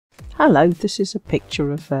Hello, this is a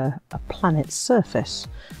picture of a planet's surface,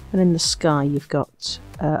 and in the sky you've got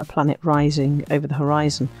a planet rising over the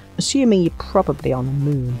horizon. Assuming you're probably on a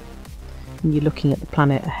moon and you're looking at the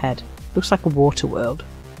planet ahead. Looks like a water world.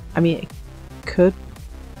 I mean, it could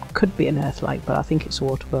be an Earth-like, but I think it's a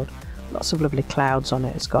water world. Lots of lovely clouds on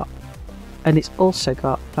it it's got, and it's also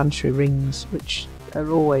got planetary rings, which are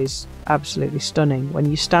always absolutely stunning when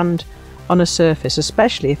you stand on a surface,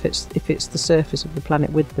 especially if it's the surface of the planet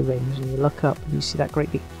with the rings, and you look up and you see that great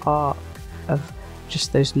big arc of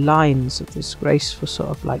just those lines of this graceful sort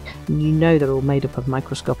of like, and you know they're all made up of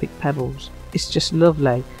microscopic pebbles. It's just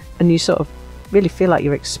lovely, and you sort of really feel like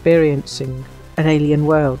you're experiencing an alien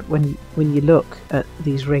world when you look at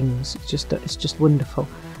these rings. It's just wonderful.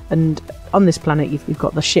 And on this planet you've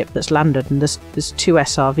got the ship that's landed, and there's two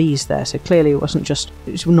SRVs there, so clearly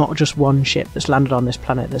it's not just one ship that's landed on this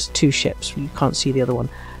planet. There's two ships, you can't see the other one.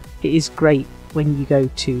 It is great when you go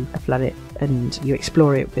to a planet and you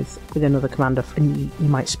explore it with another commander, and you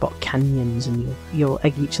might spot canyons, and you'll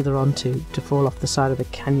egg each other on to fall off the side of the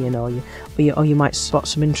canyon, or you might spot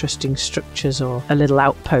some interesting structures or a little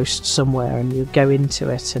outpost somewhere, and you go into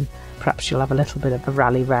it, and perhaps you'll have a little bit of a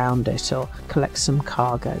rally round it or collect some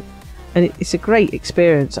cargo. And it's a great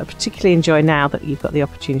experience. I particularly enjoy now that you've got the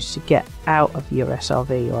opportunity to get out of your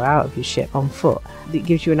SRV or out of your ship on foot. It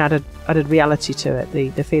gives you an added reality to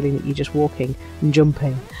it, the feeling that you're just walking and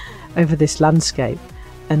jumping over this landscape.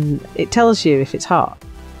 And it tells you if it's hot,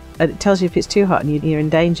 and it tells you if it's too hot and you're in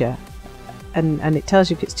danger, and it tells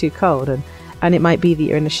you if it's too cold, and it might be that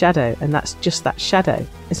you're in a shadow, and that's just that shadow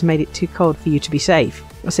has made it too cold for you to be safe,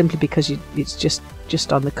 simply because it's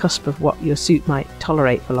just on the cusp of what your suit might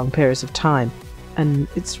tolerate for long periods of time. And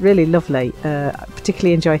it's really lovely. I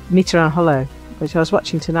particularly enjoy Meteoran Hollow, which I was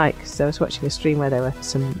watching tonight, because I was watching a stream where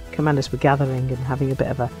some commanders were gathering and having a bit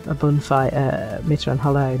of a bunfight at Meteoran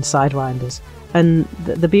Hollow in Sidewinders. And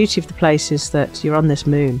the beauty of the place is that you're on this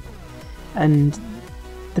moon, and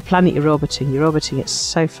the planet you're orbiting it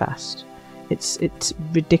so fast. It's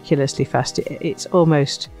ridiculously fast. It's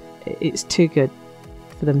too good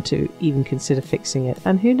for them to even consider fixing it.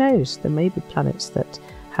 And who knows, there may be planets that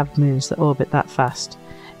have moons that orbit that fast.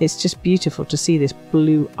 It's just beautiful to see this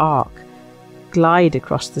blue arc glide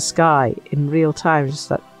across the sky in real time, just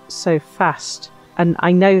that so fast. And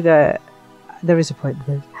I know that there is a point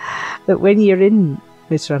that when you're in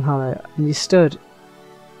Meteoran Hollow and you stood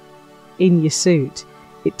in your suit,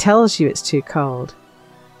 it tells you it's too cold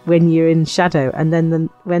when you're in shadow, and then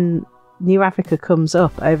when New Africa comes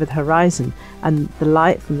up over the horizon and the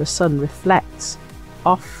light from the sun reflects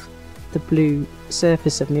off the blue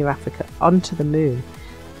surface of New Africa onto the moon,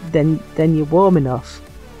 then you're warm enough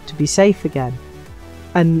to be safe again.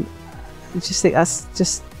 And I just think that's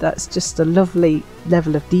just a lovely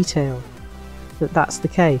level of detail that's the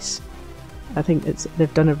case. I think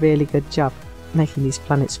they've done a really good job making these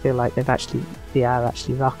planets feel like they are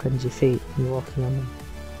actually rock under your feet and you're walking on them.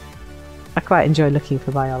 I quite enjoy looking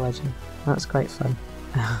for biology. That's great fun.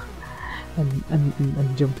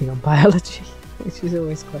 and jumping on biology, which is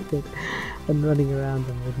always quite good. And running around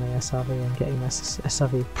them with my SRV and getting my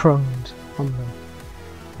SRV pronged on them,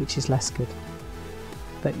 which is less good.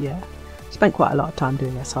 But yeah, spent quite a lot of time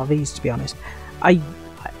doing SRVs, to be honest. I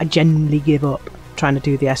genuinely give up trying to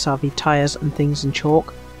do the SRV tyres and things in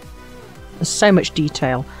chalk. There's so much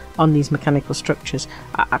detail on these mechanical structures.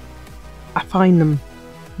 I find them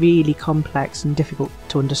really complex and difficult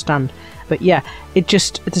to understand. But yeah,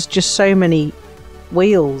 there's just so many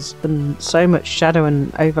wheels and so much shadow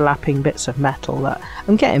and overlapping bits of metal that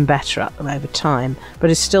I'm getting better at them over time, but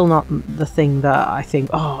it's still not the thing that I think,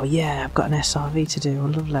 oh yeah, I've got an SRV to do, oh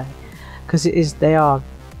lovely, because they are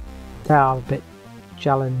a bit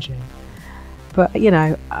challenging. But you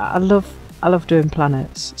know, I love doing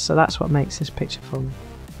planets, so that's what makes this picture fun.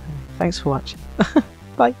 Thanks for watching.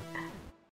 Bye.